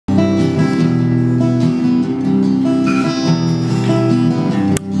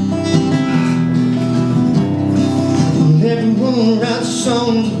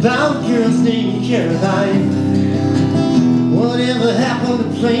about girls named Caroline. Whatever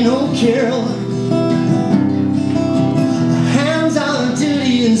happened to plain old Carol? Hands on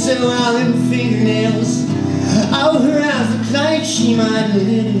duty and so are them fingernails. Oh, her eyes look like she might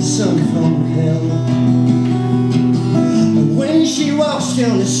live in some form of hell. When she walks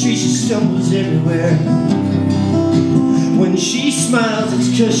down the street, she stumbles everywhere. When she smiles, it's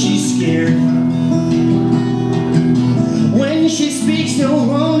 'cause she's scared. When she speaks, no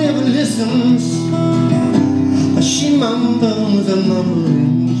one ever listens. She mumbles a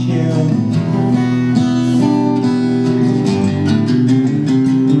mumbling carol.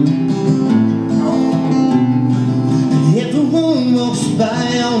 Everyone walks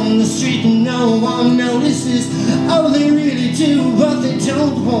by on the street and no one notices. Oh, they really do, but they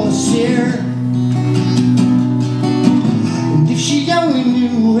don't want to stare. And if she only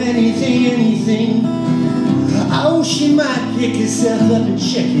knew anything, oh, she might pick herself up and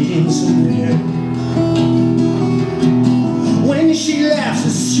check it in somewhere. When she laughs, the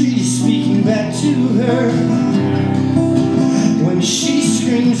street is speaking back to her. When she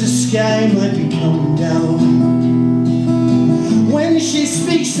screams, the sky might be coming down. When she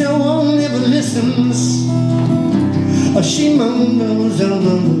speaks, no one ever listens. Oh, she mumbles a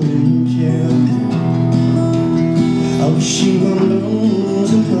mumbling carol. Oh, she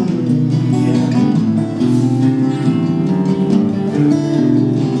mumbles a mumbling carol.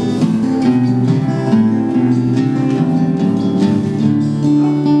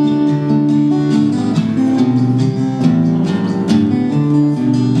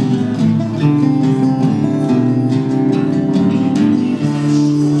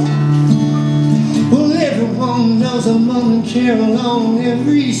 Knows a mumbling carol on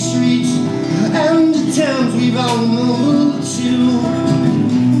every street, and the towns we've all mumbled to.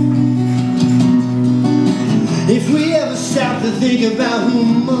 If we ever stop to think about who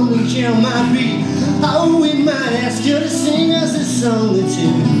mumbling carol might be, oh, we might ask her to sing us a song or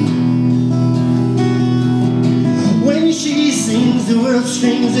two. When she sings, the world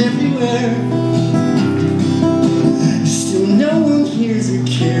screams everywhere. Still no one hears or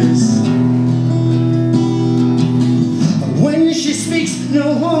cares. When she speaks,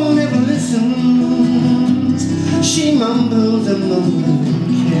 no one ever listens. She mumbles a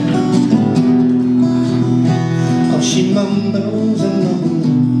mumbling carol. Oh, she mumbles a mumbling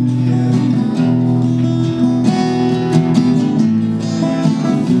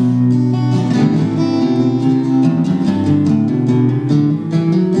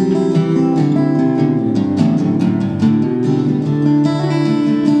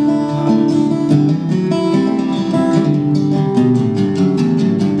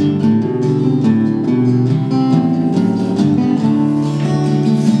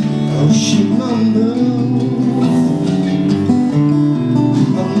she mumbles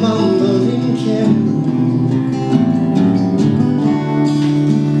a mumbling carol.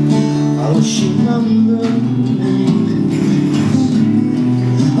 Oh, she mumbles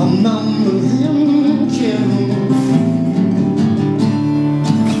a mumbling carol.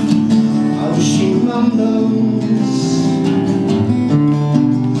 Oh, she mumbles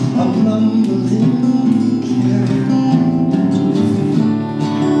a mumbling carol.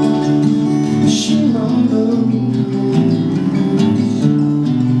 She mumbles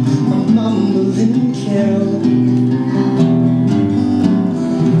a mumbling carol.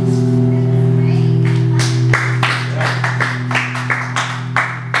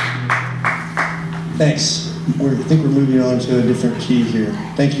 Thanks. I think we're moving on to a different key here.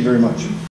 Thank you very much.